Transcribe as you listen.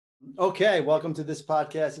Okay, welcome to This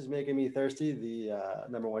Podcast is Making Me Thirsty, the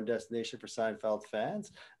 #1 destination for Seinfeld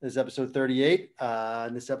fans. This is episode 38.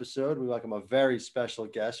 In this episode, we welcome a very special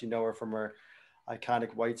guest. You know her from her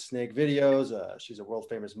iconic Whitesnake videos. She's a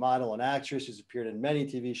world-famous model and actress. She's appeared in many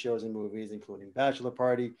TV shows and movies, including Bachelor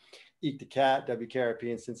Party, Eat the Cat,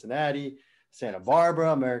 WKRP in Cincinnati, Santa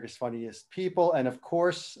Barbara, America's Funniest People, and of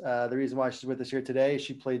course, the reason why she's with us here today,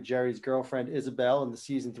 she played Jerry's girlfriend, Isabel, in the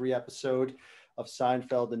season 3 episode of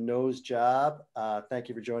Seinfeld, The Nose Job. Thank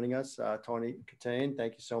you for joining us, Tawny Kitaen.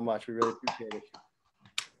 Thank you so much. We really appreciate it.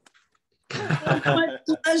 My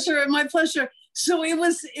pleasure. My pleasure. So it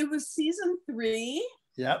was season 3.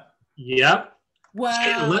 Yep.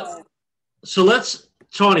 Wow.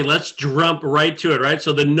 Tawny, let's jump right to it, right?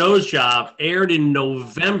 So The Nose Job aired in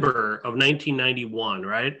November of 1991,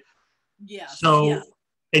 right? Yes. So, yeah.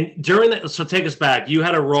 And during that, so take us back. You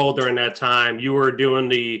had a role during that time. You were doing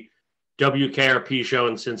the WKRP show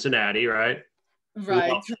in Cincinnati, right?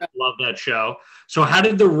 Right. Love that show. So how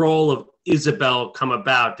did the role of Isabel come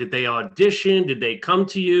about? Did they audition? Did they come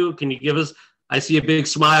to you? Can you give us, I see a big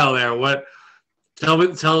smile there.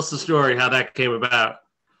 Tell us the story, how that came about.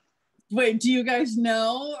 Wait, do you guys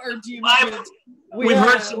know, or do you? We've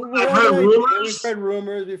heard rumors. We've heard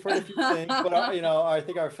rumors. We've heard a few things, but I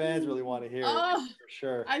think our fans really want to hear it for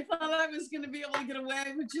sure. I thought I was going to be able to get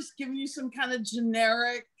away with just giving you some kind of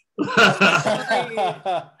generic story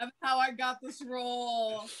of how I got this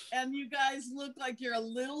role, and you guys look like you're a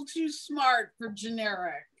little too smart for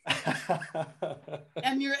generic.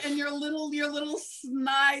 and your little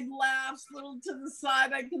snide laughs, little to the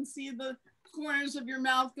side. I can see the corners of your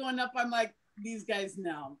mouth going up. I'm like, these guys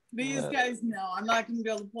know. I'm not going to be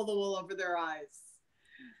able to pull the wool over their eyes.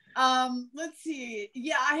 Let's see.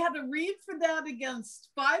 Yeah, I had to read for that against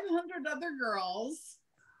 500 other girls.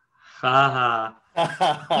 So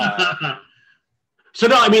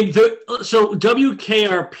no, I mean, so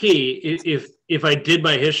WKRP, if I did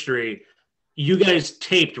my history, you guys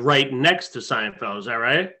taped right next to Seinfeld, is that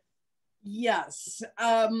right? Yes.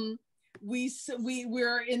 We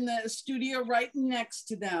were in the studio right next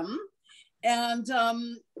to them, and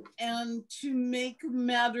to make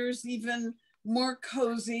matters even more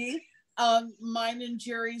cozy, mine and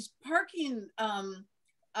Jerry's parking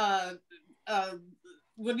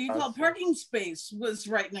what do you call it? Parking space was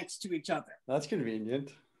right next to each other. That's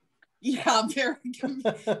convenient. Yeah, very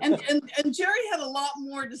convenient. and Jerry had a lot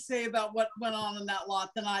more to say about what went on in that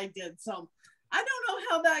lot than I did. So I don't know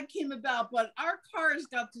how that came about, but our cars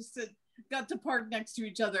got to park next to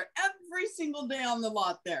each other every single day on the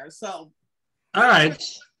lot there. So all right.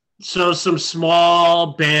 So some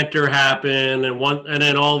small banter happened, and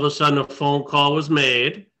then all of a sudden a phone call was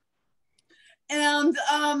made. And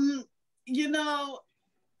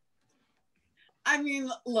I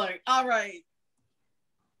mean, look, all right.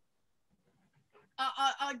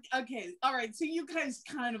 Okay, all right. So you guys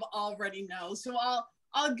kind of already know. So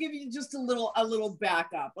I'll give you just a little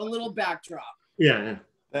backup, a little backdrop. Yeah.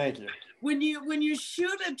 Thank you. When you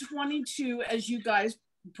shoot at 22, as you guys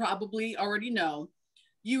probably already know,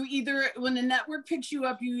 when the network picks you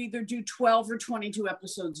up, you either do 12 or 22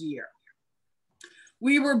 episodes a year.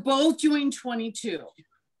 We were both doing 22.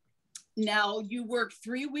 Now you work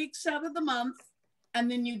 3 weeks out of the month, and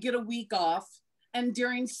then you get a week off. And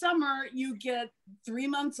during summer, you get 3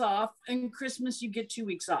 months off, and Christmas, you get 2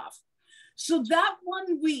 weeks off. So that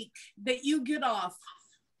 1 week that you get off,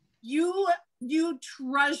 you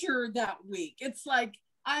treasure that week. It's like,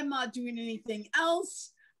 I'm not doing anything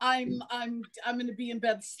else. I'm going to be in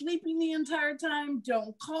bed sleeping the entire time.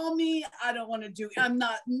 Don't call me. I don't want to do.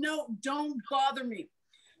 Don't bother me.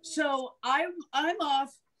 So I'm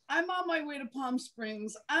off. I'm on my way to Palm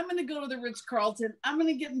Springs. I'm going to go to the Ritz-Carlton. I'm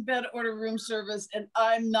going to get in bed, order room service, and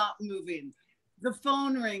I'm not moving. The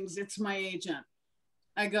phone rings. It's my agent.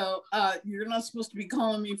 I go, you're not supposed to be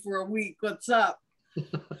calling me for a week. What's up?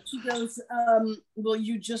 She goes, well,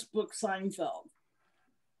 you just booked Seinfeld.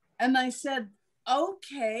 And I said,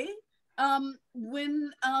 okay.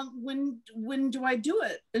 When do I do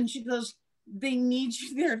it? And she goes, they need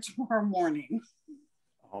you there tomorrow morning.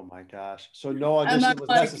 Oh my gosh. So no audition was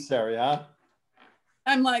necessary, huh?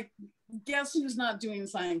 I'm like, guess who's not doing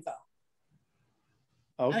Seinfeld?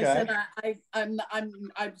 Okay. I said,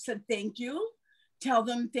 I said, thank you. Tell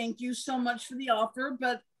them thank you so much for the offer,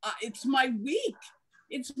 but it's my week.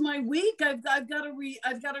 It's my week. I've got to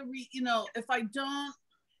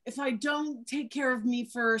if I don't take care of me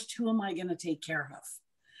first, who am I going to take care of?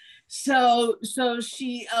 So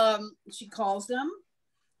she calls them.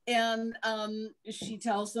 And she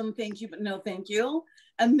tells them, thank you, but no thank you.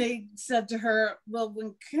 And they said to her, well,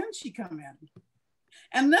 when can she come in?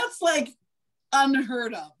 And that's like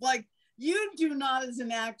unheard of. Like, you do not as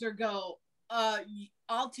an actor go,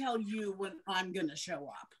 I'll tell you when I'm gonna show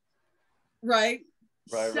up, right?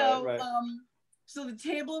 Right. So the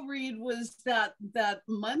table read was that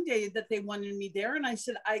Monday that they wanted me there, and I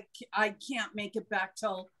said I can't make it back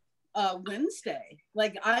till Wednesday.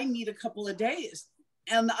 Like, I need a couple of days.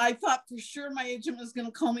 And I thought for sure my agent was going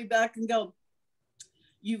to call me back and go,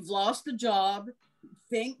 "You've lost the job.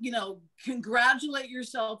 Congratulate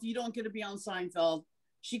yourself. You don't get to be on Seinfeld."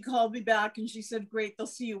 She called me back and she said, "Great, they'll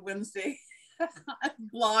see you Wednesday."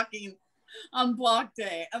 On block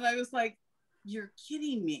day. And I was like, "You're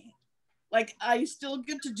kidding me. Like, I still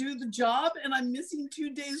get to do the job and I'm missing 2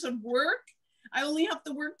 days of work. I only have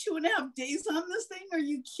to work 2.5 days on this thing. Are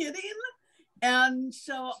you kidding?" And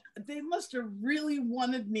so they must have really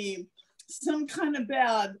wanted me some kind of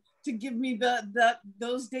bad to give me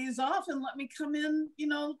those days off and let me come in,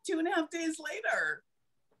 2.5 days later.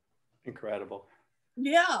 Incredible.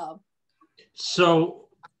 Yeah. So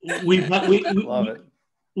we love it.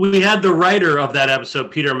 We had the writer of that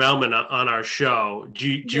episode, Peter Melman, on our show. Do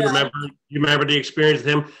you remember? You remember the experience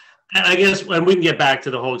with him? And I guess, and we can get back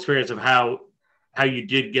to the whole experience of how you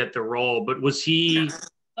did get the role. But was he?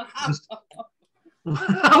 Was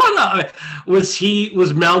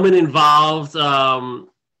Melman involved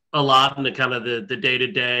a lot in the kind of the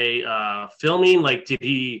day-to-day filming? Like, did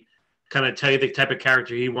he kind of tell you the type of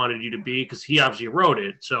character he wanted you to be? Because he obviously wrote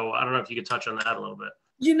it. So I don't know if you could touch on that a little bit.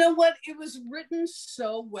 You know what? It was written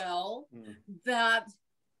so well that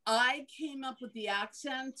I came up with the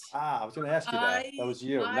accent. I was going to ask you that. That was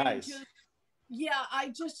you. Nice.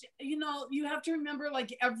 I just, you have to remember,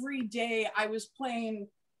 like, every day I was playing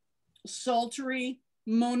sultry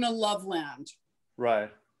Mona Loveland.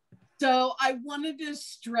 Right. So I wanted to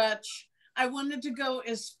stretch. I wanted to go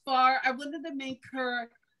as far. I wanted to make her,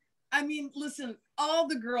 I mean, listen, all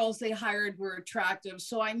the girls they hired were attractive.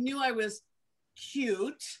 So I knew I was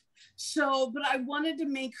cute. But I wanted to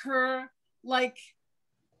make her like,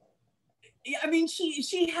 I mean,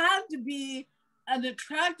 she had to be an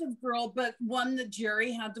attractive girl, but one that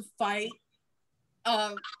Jerry had to fight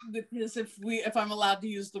with his, if I'm allowed to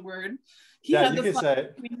use the word, he had to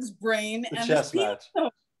fight between his brain and his penis.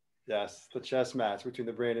 Yes, the chess match between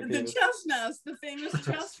the brain and penis. The chess match, the famous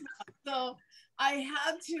chess match. So I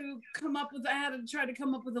had to try to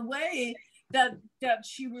come up with a way that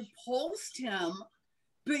she repulsed him,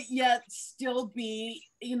 but yet still be,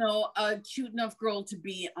 a cute enough girl to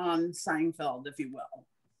be on Seinfeld, if you will.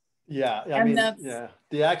 Yeah, I mean,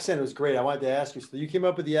 the accent was great. I wanted to ask you, so you came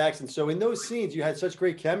up with the accent. So in those scenes, you had such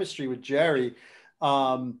great chemistry with Jerry.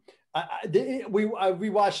 We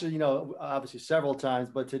watched it, obviously several times,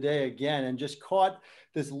 but today again, and just caught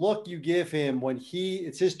this look you give him when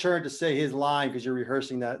it's his turn to say his line because you're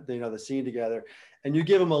rehearsing that, the scene together, and you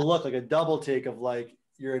give him a look, like a double take of like,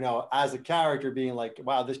 as a character being like,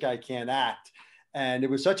 wow, this guy can't act. And it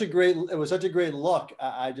was such a great look.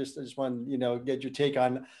 I just want to, get your take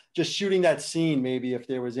on just shooting that scene. Maybe if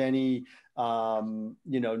there was any,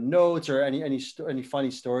 notes or any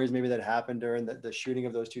funny stories maybe that happened during the shooting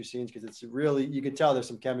of those two scenes. Cause it's really, you can tell there's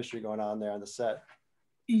some chemistry going on there on the set.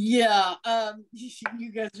 Yeah.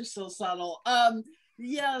 You guys are so subtle.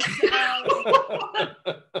 Yes.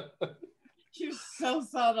 You're so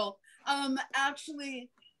subtle. Actually,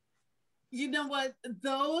 you know what?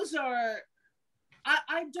 Those are,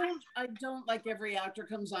 I don't like every actor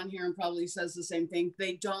comes on here and probably says the same thing.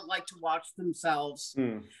 They don't like to watch themselves.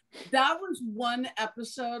 That was one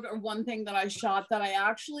episode or one thing that I shot that I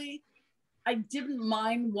didn't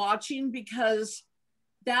mind watching, because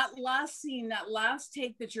that last scene, that last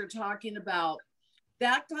take that you're talking about,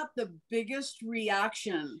 that got the biggest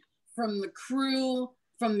reaction from the crew,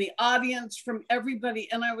 from the audience, from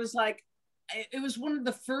everybody. And I was like, it was one of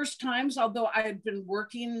the first times, although I had been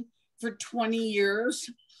working for 20 years,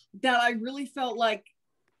 that I really felt like,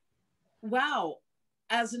 wow,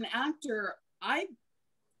 as an actor, I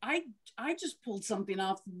just pulled something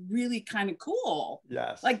off really kind of cool.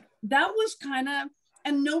 Yes. Like, that was kind of,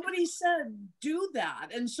 and nobody said do that.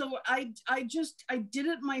 And so I did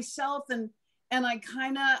it myself, and I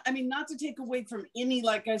kind of, I mean, not to take away from any,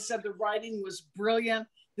 like I said, the writing was brilliant.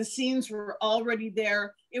 The scenes were already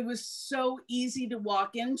there. It was so easy to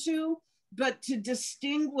walk into, but to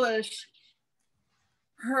distinguish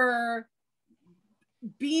her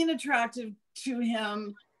being attractive to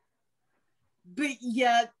him, but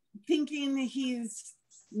yet thinking he's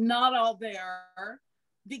not all there,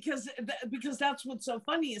 because that's what's so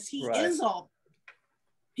funny is he is all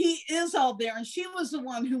there, and she was the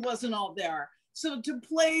one who wasn't all there. So to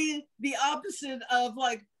play the opposite of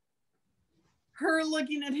like her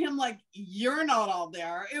looking at him like you're not all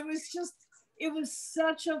there, it it was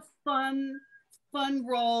such a fun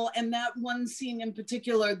role. And that one scene in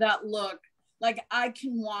particular, that look, like I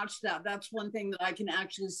can watch that. That's one thing that I can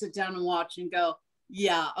actually sit down and watch and go,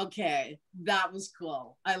 yeah, okay, that was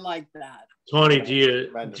cool. I like that. Tawny, do you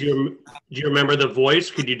remember the voice?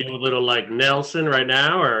 Could you do a little like Nelson right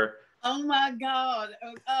now, or? Oh my God.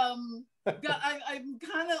 I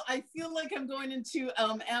feel like I'm going into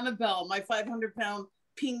Annabelle, my 500-pound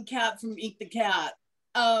pink cat from Eat the Cat.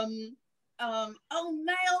 Oh, Nelson.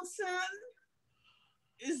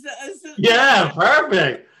 Is that Yeah,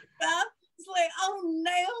 perfect. It's like, oh,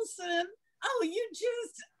 Nelson. Oh, you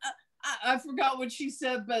just, I forgot what she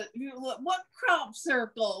said, but what crop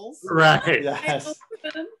circles? Right. Yes.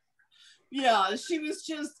 Yeah, she was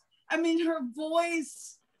just, I mean, her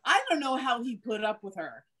voice, I don't know how he put up with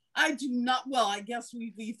her. I do not, well, I guess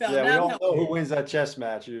we found out. Yeah, we don't know who wins that chess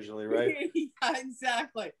match usually, right? Yeah,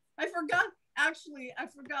 exactly. I forgot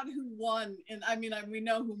who won. And I mean, we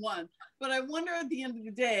know who won, but I wonder at the end of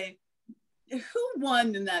the day, who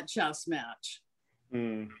won in that chess match?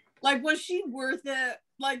 Like, was she worth it?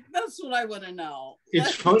 Like, that's what I want to know.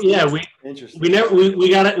 It's fun. Yeah, we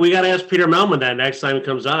gotta ask Peter Melman that next time he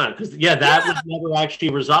comes on, because was never actually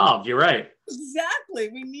resolved. You're right. Exactly.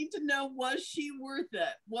 We need to know, was she worth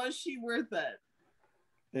it? Was she worth it?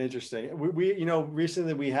 Interesting. We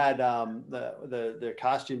recently we had the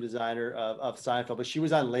costume designer of Seinfeld, but she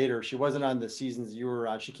was on later. She wasn't on the seasons you were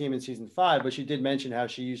on. She came in season 5, but she did mention how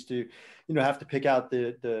she used to, have to pick out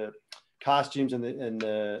the costumes and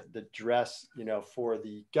the dress, for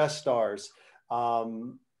the guest stars.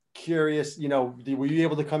 Curious, were you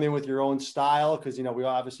able to come in with your own style? Because we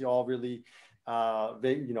obviously all really,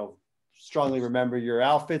 strongly remember your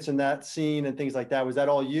outfits in that scene and things like that. Was that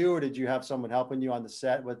all you, or did you have someone helping you on the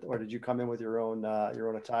set or did you come in with your own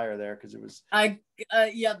attire there? Because it was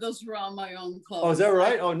those were all my own clothes. Oh, is that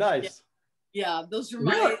right? Oh, nice. Yeah, those were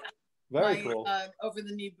my very cool over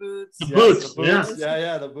the knee boots. The boots.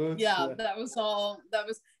 Yeah, the boots. Yeah, that was all. That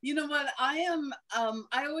was. You know what? I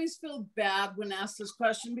always feel bad when asked this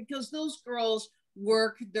question, because those girls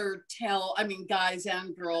work their tail. I mean, guys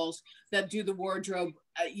and girls that do the wardrobe,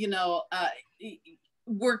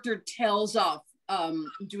 work their tails off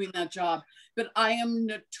doing that job. But I am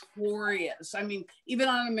notorious. I mean, even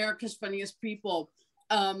on America's Funniest People,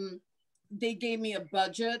 they gave me a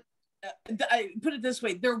budget. I put it this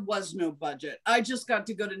way, there was no budget. I just got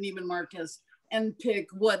to go to Neiman Marcus and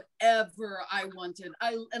pick whatever I wanted.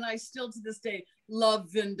 I still to this day love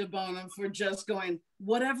Vinda Bonham for just going,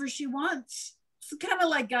 whatever she wants. It's kind of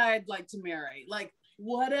like guy I'd like to marry, like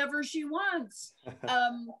whatever she wants.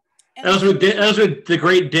 That was with the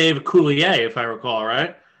great Dave Coulier, if I recall,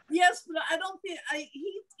 right? Yes, but I don't think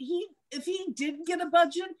he if he did get a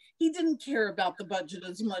budget, he didn't care about the budget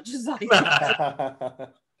as much as I did.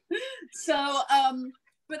 So,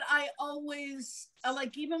 but I always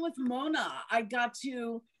like, even with Mona, I got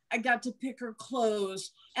to pick her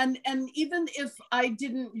clothes, and even if I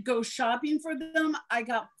didn't go shopping for them, I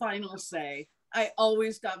got final say. I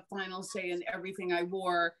always got final say in everything I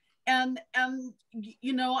wore. And I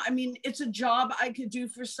mean, it's a job I could do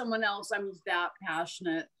for someone else. I'm that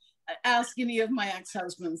passionate. Ask any of my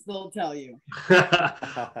ex-husbands, they'll tell you.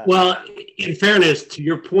 Well, in fairness, to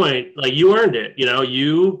your point, like, you earned it.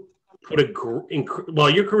 You put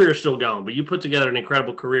your career is still going, but you put together an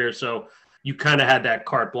incredible career. So you kind of had that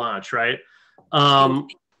carte blanche, right?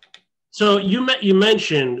 So you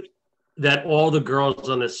mentioned that all the girls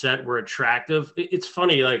on the set were attractive. It's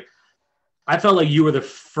funny, like, I felt like you were the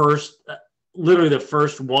first, literally the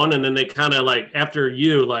first one, and then they kind of, like, after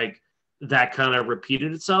you, like, that kind of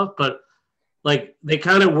repeated itself, but like they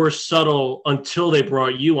kind of were subtle until they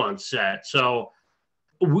brought you on set. So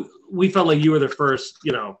we felt like you were the first,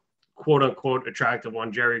 quote unquote attractive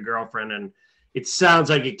one, Jerry girlfriend. And it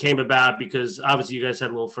sounds like it came about because obviously you guys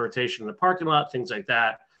had a little flirtation in the parking lot, things like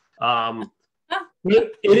that. Well,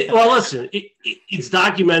 listen, it's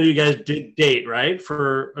documented. You guys did date, right,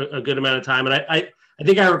 for a good amount of time. And I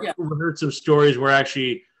think I heard some stories where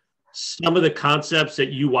actually some of the concepts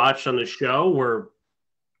that you watched on the show were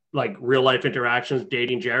like real life interactions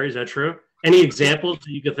dating Jerry. Is that true? Any examples that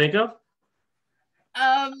you could think of?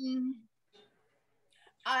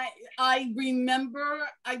 I remember,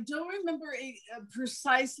 I don't remember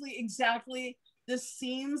precisely exactly the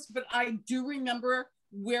scenes, but I do remember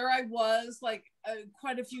where I was, like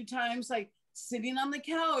quite a few times, like sitting on the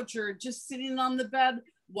couch or just sitting on the bed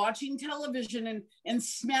watching television and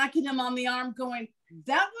smacking him on the arm going,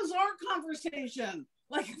 that was our conversation.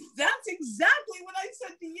 Like, that's exactly what I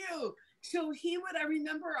said to you. So I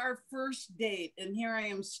remember our first date, and here I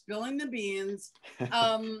am spilling the beans.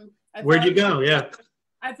 Where'd you go? Yeah.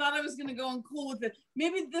 I thought I was going to go and cool with it.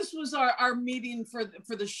 Maybe this was our meeting for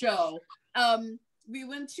the show. We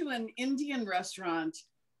went to an Indian restaurant,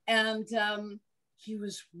 and he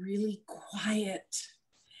was really quiet.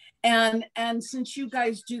 And since you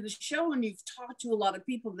guys do the show and you've talked to a lot of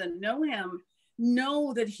people that know him,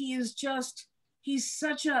 know that he's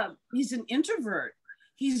an introvert.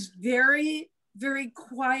 He's very, very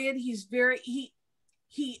quiet.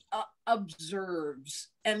 He observes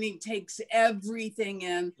and he takes everything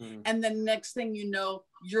in. And the next thing you know,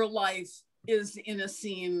 your life is in a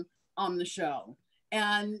scene on the show.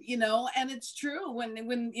 And, and it's true when,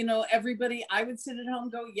 everybody, I would sit at home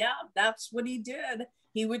and go, yeah, that's what he did.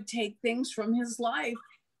 He would take things from his life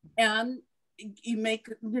and you make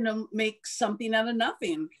something out of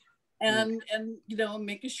nothing and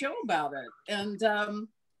make a show about it. And,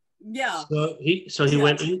 yeah. So he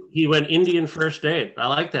went Indian first date. I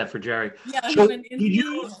like that for Jerry. Yeah. So he went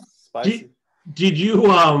Indian. Did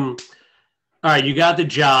you all right, you got the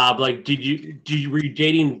job. Like, were you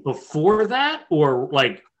dating before that or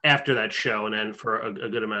like after that show and then for a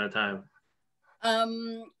good amount of time?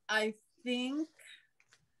 I think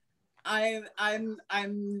I'm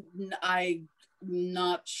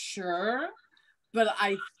not sure, but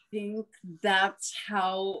I think that's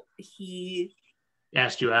how he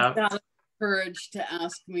asked you out. Got courage to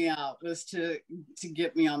ask me out, was to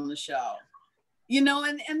get me on the show.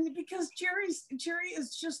 And because Jerry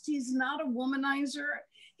is just, he's not a womanizer.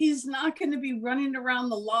 He's not going to be running around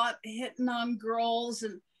the lot hitting on girls,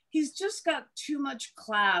 and he's just got too much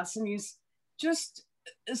class, and he's just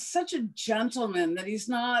such a gentleman that he's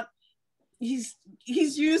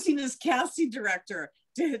using his casting director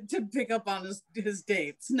to pick up on his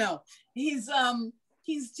dates. No, he's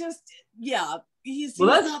just, yeah, he's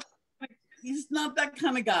not that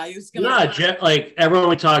kind of guy who's gonna like everyone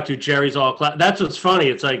we talk to, Jerry's all class. That's what's funny.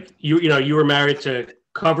 It's like you were married to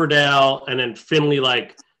Coverdale and then Finley,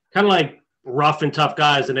 like kind of like rough and tough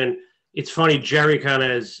guys, and then it's funny, Jerry kind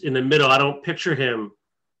of is in the middle. I don't picture him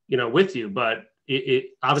with you, but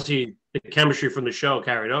it obviously the chemistry from the show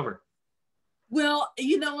carried over. Well,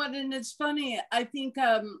 you know what, and it's funny, I think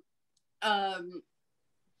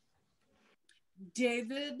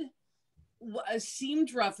David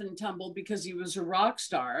seemed rough and tumble because he was a rock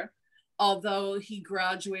star, although he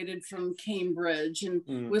graduated from Cambridge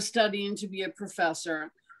and was studying to be a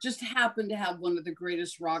professor, just happened to have one of the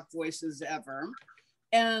greatest rock voices ever.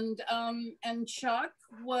 And Chuck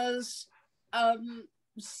was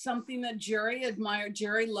something that Jerry admired.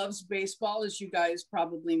 Jerry loves baseball, as you guys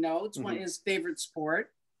probably know. It's one of his favorite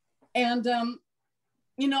sport. And, I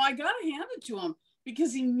got to hand it to him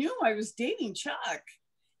because he knew I was dating Chuck.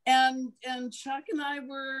 And Chuck and I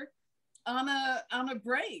were on a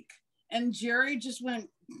break, and Jerry just went,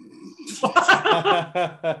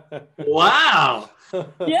 wow.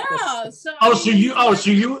 Yeah. So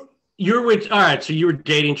you're with, all right. So you were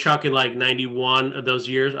dating Chuck in like 91 of those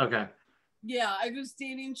years. Okay. Yeah, I was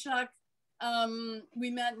dating Chuck. We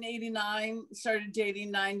met in 89, started dating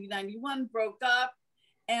 90, 91, broke up.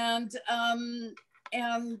 And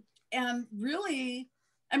really,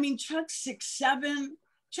 I mean, Chuck's 6'7",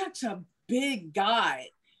 Chuck's a big guy.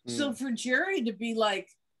 So for Jerry to be like,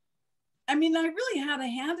 I mean, I really had to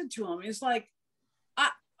hand it to him. It's like,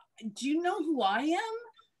 do you know who I am?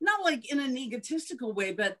 Not like in an egotistical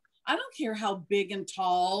way, but I don't care how big and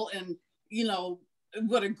tall and,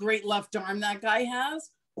 what a great left arm that guy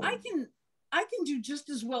has. I can do just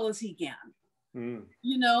as well as he can. And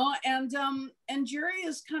Jerry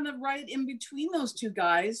is kind of right in between those two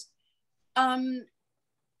guys.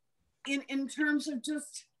 In terms of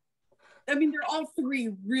just, I mean, they're all three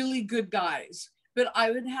really good guys, but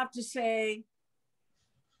I'd have to say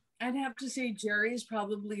Jerry is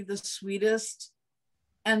probably the sweetest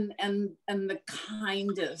and the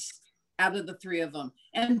kindest out of the three of them.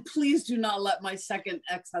 And please do not let my second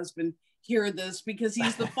ex-husband hear this, because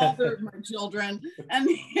he's the father of my children, and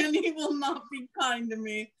he will not be kind to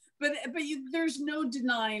me. But there's no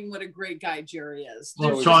denying what a great guy Jerry is.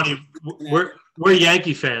 Well, Tawny, we're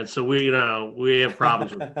Yankee fans, so we have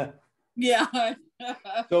problems with it. Yeah.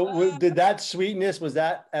 So did that sweetness, was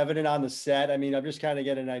that evident on the set? I mean, I'm just kind of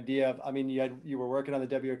getting an idea of, I mean, you were working on the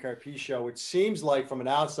WKRP show. It seems like from an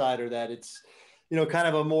outsider that it's, kind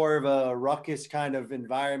of a more of a ruckus kind of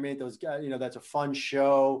environment. Those guys, that's a fun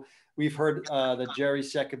show. We've heard that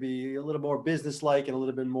Jerry's set could be a little more businesslike and a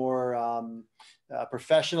little bit more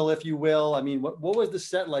professional, if you will. I mean, what was the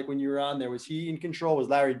set like when you were on there? Was he in control? Was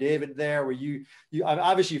Larry David there? Were you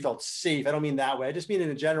obviously you felt safe. I don't mean that way. I just mean in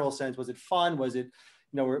a general sense. Was it fun? Was it,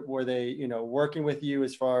 were they, working with you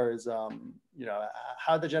as far as, how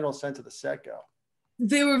did the general sense of the set go?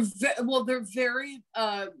 They were well. They're very.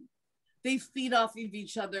 They feed off of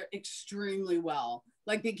each other extremely well.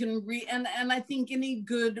 Like they can and I think any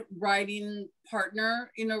good writing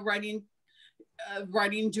partner,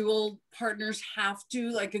 writing dual partners have to,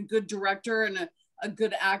 like a good director and a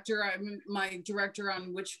good actor. I'm my director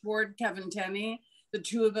on Witchboard, Kevin Tenney. The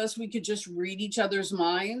two of us, we could just read each other's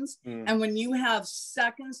minds. And when you have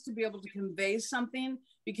seconds to be able to convey something,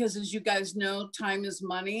 because as you guys know, time is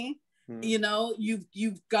money.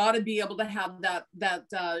 You've got to be able to have that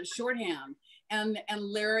shorthand. And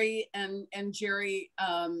Larry and Jerry,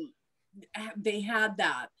 they had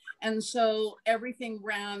that, and so everything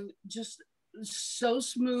ran just so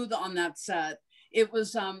smooth on that set. It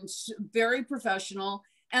was very professional.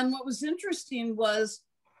 And what was interesting was,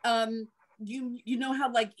 you know how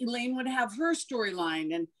like Elaine would have her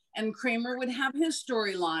storyline and Kramer would have his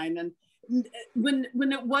storyline, and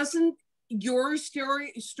when it wasn't your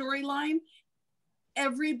storyline,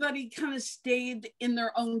 everybody kind of stayed in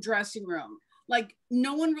their own dressing room. Like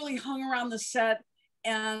no one really hung around the set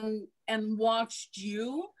and watched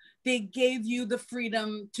you. They gave you the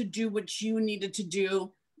freedom to do what you needed to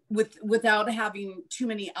do without having too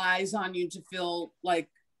many eyes on you to feel like,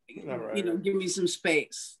 give me some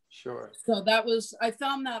space. Sure. So I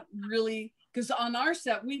found that really, because on our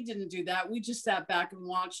set, we didn't do that. We just sat back and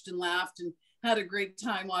watched and laughed and had a great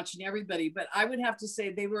time watching everybody. But I would have to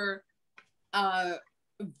say they were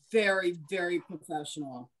very, very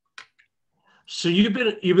professional. So you've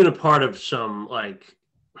been a part of some, like,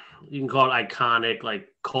 you can call it iconic, like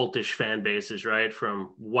cultish fan bases, right?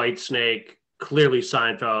 From Whitesnake, clearly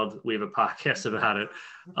Seinfeld. We have a podcast about it.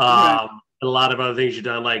 A lot of other things you've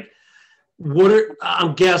done. Like,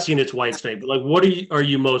 I'm guessing it's Whitesnake, but like, what are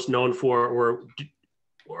you most known for, or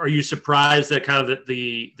are you surprised at kind of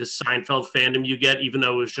the Seinfeld fandom you get, even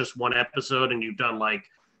though it was just one episode and you've done like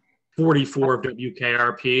 44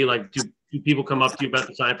 WKRP? Like, do people come up to you about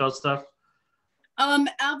the Seinfeld stuff?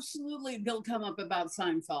 Absolutely, they'll come up about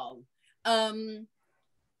Seinfeld. But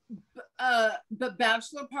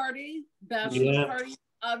Bachelor Party,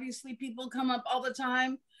 obviously people come up all the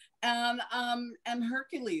time, and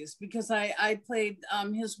Hercules, because I played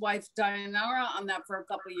his wife Dianara on that for a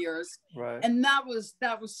couple of years, right? And that was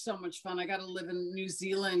so much fun. I got to live in New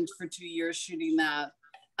Zealand for 2 years shooting that.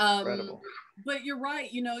 Incredible. But you're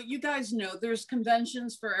right. You guys know there's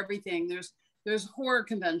conventions for everything. There's horror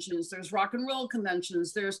conventions, there's rock and roll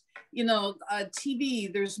conventions, there's,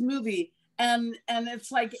 TV, there's movie. And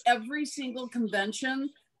it's like every single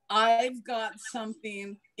convention, I've got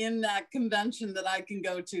something in that convention that I can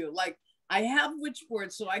go to. Like I have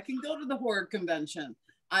Witchboard, so I can go to the horror convention.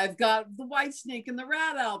 I've got the Whitesnake and the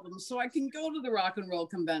Rat album, so I can go to the rock and roll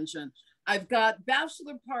convention. I've got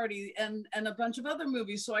Bachelor Party and a bunch of other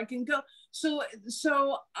movies, so I can go. So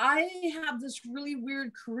I have this really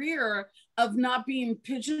weird career of not being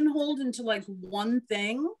pigeonholed into like one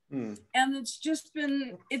thing, and it's just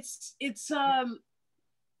been it's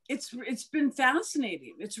been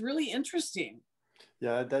fascinating. It's really interesting.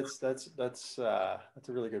 Yeah, that's a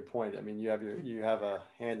really good point. I mean, you have a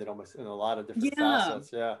hand in almost in a lot of different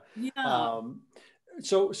facets. Yeah.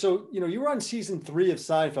 So you were on season 3 of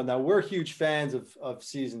Seinfeld. Now we're huge fans of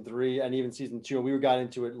season 3 and even season 2, and we got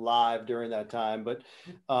into it live during that time. But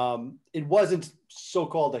it wasn't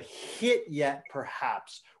so-called a hit yet,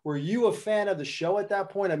 perhaps. Were you a fan of the show at that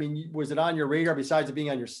point? I mean, was it on your radar besides it being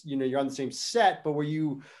on your, you're on the same set, but were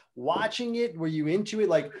you watching it? Were you into it?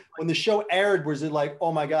 Like when the show aired, was it like,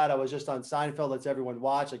 oh my God, I was just on Seinfeld, let's everyone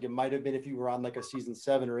watch? Like it might have been if you were on like a season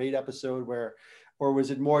 7 or 8 episode or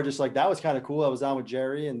was it more just like, that was kind of cool, I was on with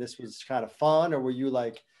Jerry and this was kind of fun? Or were you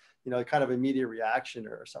like, kind of immediate reaction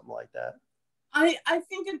or something like that? I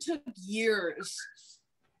think it took years.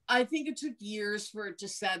 I think it took years for it to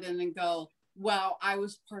set in and go, wow, I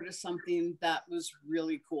was part of something that was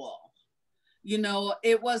really cool.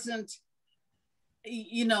 It wasn't,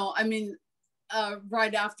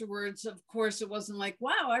 right afterwards, of course, it wasn't like,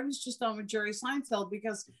 wow, I was just on with Jerry Seinfeld,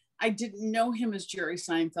 because I didn't know him as Jerry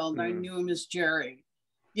Seinfeld. I knew him as Jerry,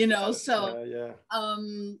 so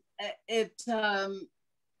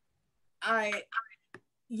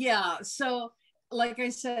so like I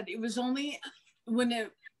said, it was only when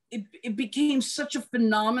it became such a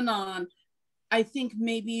phenomenon. I think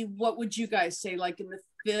maybe, what would you guys say, like in the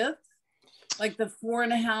 5th, like the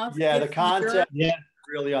 4.5? Yeah, the concept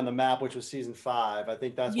really on the map, which was season 5. I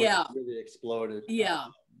think that's when it really exploded. Yeah,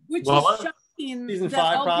 which is shocking. Season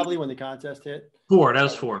 5 probably when the contest hit. 4, that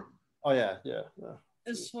was 4. Oh yeah.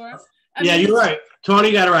 It's 4. You're right.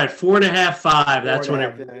 Tony got it right. 4.5, 5. That's when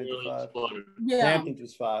it really exploded. Yeah, Hamptons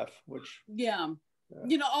was 5, which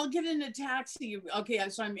you know, I'll get in a taxi. Okay,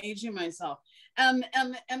 so I'm aging myself, and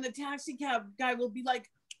the taxi cab guy will be like,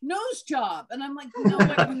 nose job, and I'm like, no,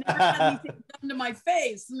 I've never had anything done to my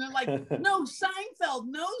face, and they're like, no, Seinfeld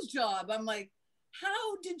nose job. I'm like,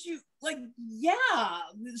 how did you, like, yeah,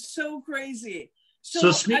 it's so crazy.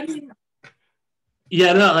 So I mean,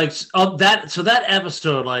 yeah, no, like that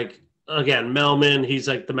episode, like, again, Melman, he's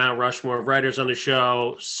like the Mount Rushmore of writers on the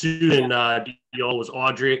show. Susan Diol was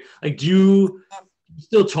Audrey. Like, do you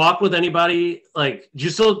still talk with anybody? Like, do you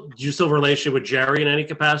still relationship with Jerry in any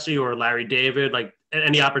capacity, or Larry David? Like,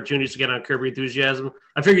 any opportunities to get on Curb Your Enthusiasm?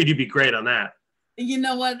 I figured you'd be great on that. You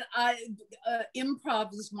know what?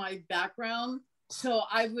 Improv is my background. So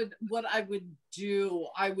I would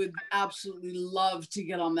absolutely love to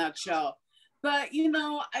get on that show. But, you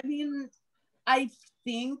know, I mean, I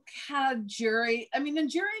think had Jerry, and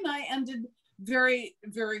Jerry and I ended very,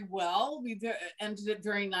 very well. We ended it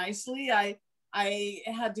very nicely. I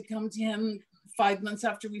had to come to him 5 months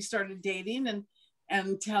after we started dating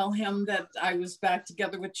and tell him that I was back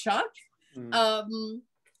together with Chuck, in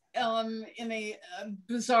a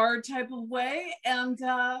bizarre type of way. And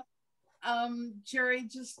Jerry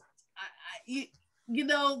just, you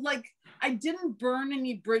know, like, I didn't burn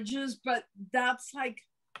any bridges, but that's like,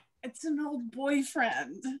 it's an old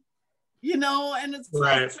boyfriend, you know, and it's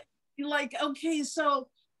right. like, okay, so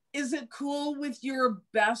is it cool with your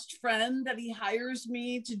best friend that he hires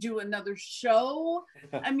me to do another show?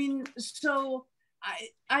 I mean, so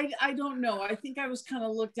I don't know. I think I was kind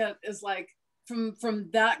of looked at as like,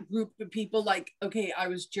 from that group of people, like, okay, I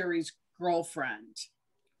was Jerry's girlfriend.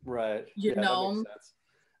 Right. You know? That makes sense.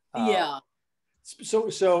 Yeah.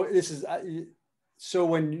 So this is, so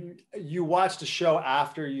when you watched the show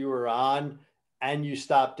after you were on and you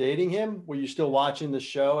stopped dating him, were you still watching the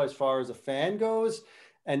show as far as a fan goes?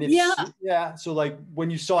 And if, yeah. So like when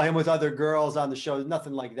you saw him with other girls on the show,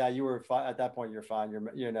 nothing like that. You were fine at that point. You're fine.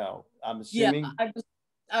 You know, I'm assuming. Yeah,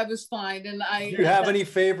 I was fine. And do you have any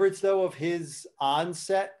favorites though of his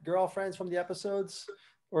on-set girlfriends from the episodes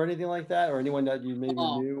or anything like that, or anyone that you maybe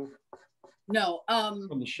knew? No.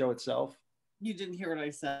 From the show itself. You didn't hear what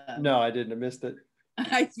I said. No, I didn't. I missed it.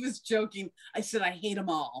 I was joking. I said I hate them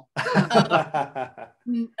all.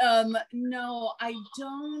 No, I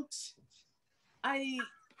don't.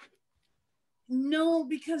 No,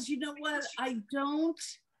 because you know what? I don't.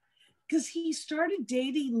 Because he started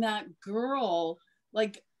dating that girl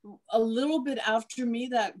like a little bit after me.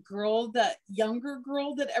 That girl, that younger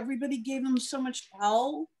girl that everybody gave him so much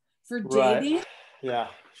hell for dating. Right. Yeah,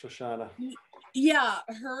 Shoshana. Yeah,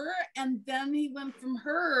 her, and then he went from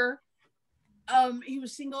her, he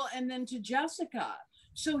was single, and then to Jessica.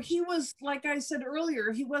 So he was, like I said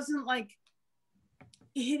earlier, he wasn't like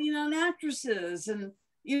hitting on actresses and,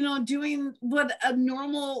 you know, doing what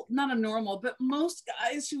not a normal, but most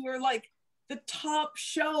guys who are like the top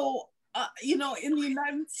show, you know, in the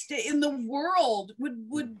United States, in the world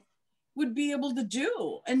would be able to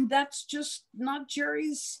do. And that's just not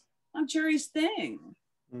Jerry's thing.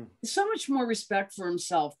 So much more respect for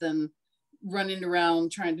himself than running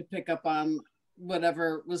around trying to pick up on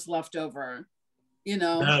whatever was left over, you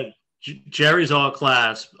know. Jerry's all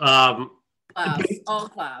class. All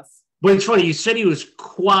class. But it's funny, you said he was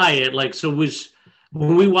quiet, like, so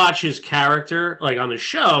when we watch his character, like on the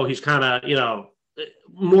show, he's kind of, you know,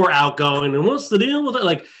 more outgoing. And what's the deal with it?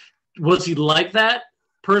 Like, was he like that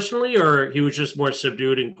personally, or he was just more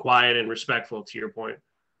subdued and quiet and respectful, to your point?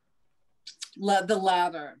 The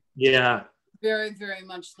latter. Yeah. Very, very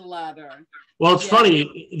much the latter. Well, it's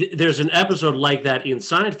funny. There's an episode like that in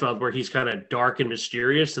Seinfeld where he's kind of dark and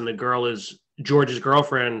mysterious, and the girl is George's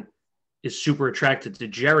girlfriend is super attracted to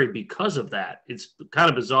Jerry because of that. It's kind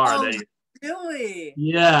of bizarre. Oh, really?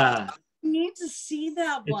 Yeah. You need to see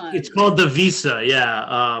that one. It's called The Visa.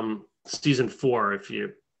 Yeah. Season 4, if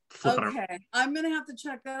you flip it Okay. I'm going to have to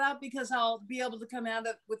check that out because I'll be able to come at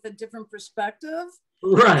it with a different perspective.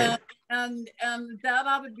 Right. And that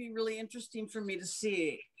ought to be really interesting for me to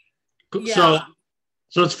see. Yeah.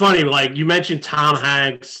 So it's funny, like you mentioned Tom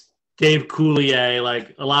Hanks, Dave Coulier,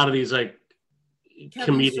 like a lot of these like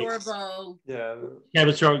comedic Sorbo. Yeah.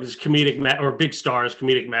 Kevin Sorbo's comedic or big stars,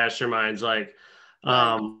 comedic masterminds, like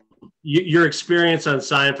your experience on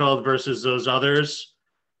Seinfeld versus those others.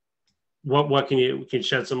 What can you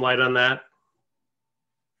shed some light on that?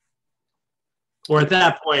 Or at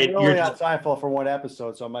that point, you're only on Seinfeld for one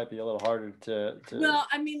episode, so it might be a little harder to well,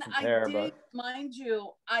 I mean, compare, mind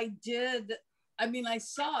you, I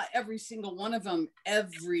saw every single one of them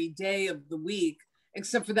every day of the week,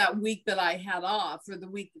 except for that week that I had off, or the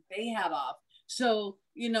week that they had off. So,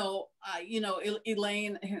 Elaine,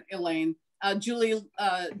 Julie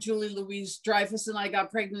Louise Dreyfus and I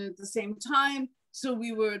got pregnant at the same time. So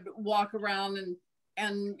we would walk around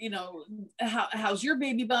and you know, how's your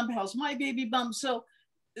baby bump? How's my baby bump? So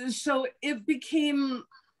it became,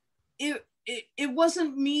 it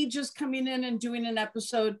wasn't me just coming in and doing an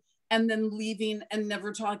episode and then leaving and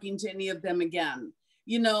never talking to any of them again.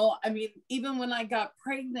 You know, I mean, even when I got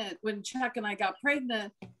pregnant, when Chuck and I got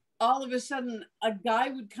pregnant, all of a sudden a guy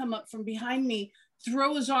would come up from behind me,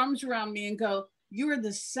 throw his arms around me and go, "You are the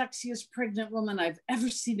sexiest pregnant woman I've ever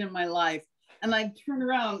seen in my life." And I'd turn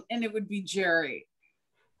around and it would be Jerry.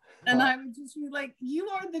 And I would just be like, "You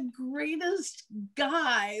are the greatest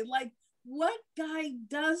guy. Like, what guy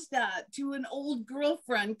does that to an old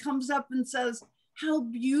girlfriend, comes up and says, 'How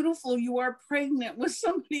beautiful you are pregnant with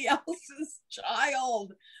somebody else's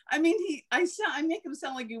child'?" I mean, I make him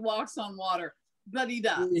sound like he walks on water, but he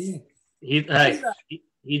does. He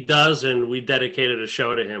does, and we dedicated a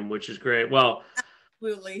show to him, which is great. Well,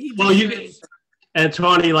 absolutely. And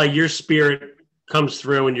Tawny, like, your spirit comes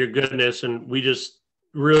through and your goodness, and we just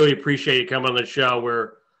really appreciate you coming on the show.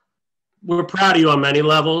 We're proud of you on many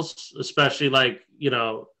levels, especially, like, you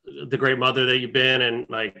know, the great mother that you've been, and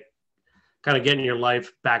like kind of getting your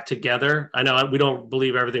life back together. I know we don't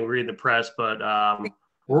believe everything we read in the press, but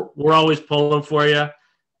we're always pulling for you.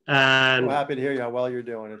 And we're happy to hear you how well you're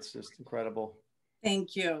doing. It's just incredible.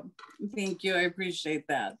 Thank you. I appreciate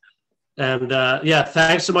that. And yeah,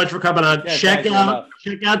 thanks so much for coming on. Check out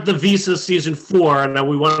the Visa season 4, and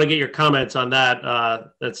we want to get your comments on that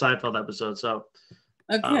Seinfeld episode. So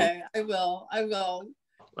okay, I will.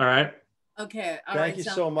 All right. Okay. Thank you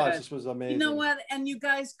so much. This was amazing. You know what? And you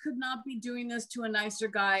guys could not be doing this to a nicer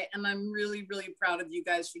guy. And I'm really, really proud of you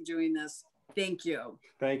guys for doing this. Thank you.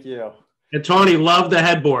 Thank you. And Tawny, love the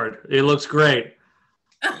headboard. It looks great.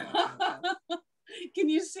 Can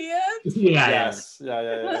you see it? Yeah. Yes.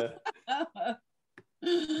 Yeah.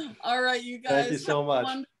 All right, you guys. Thank you so much. Have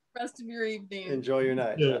a wonderful rest of your evening. Enjoy your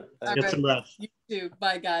night. Yeah. Get some rest. You too.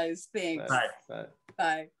 Bye, guys. Thanks. Bye.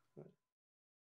 Bye.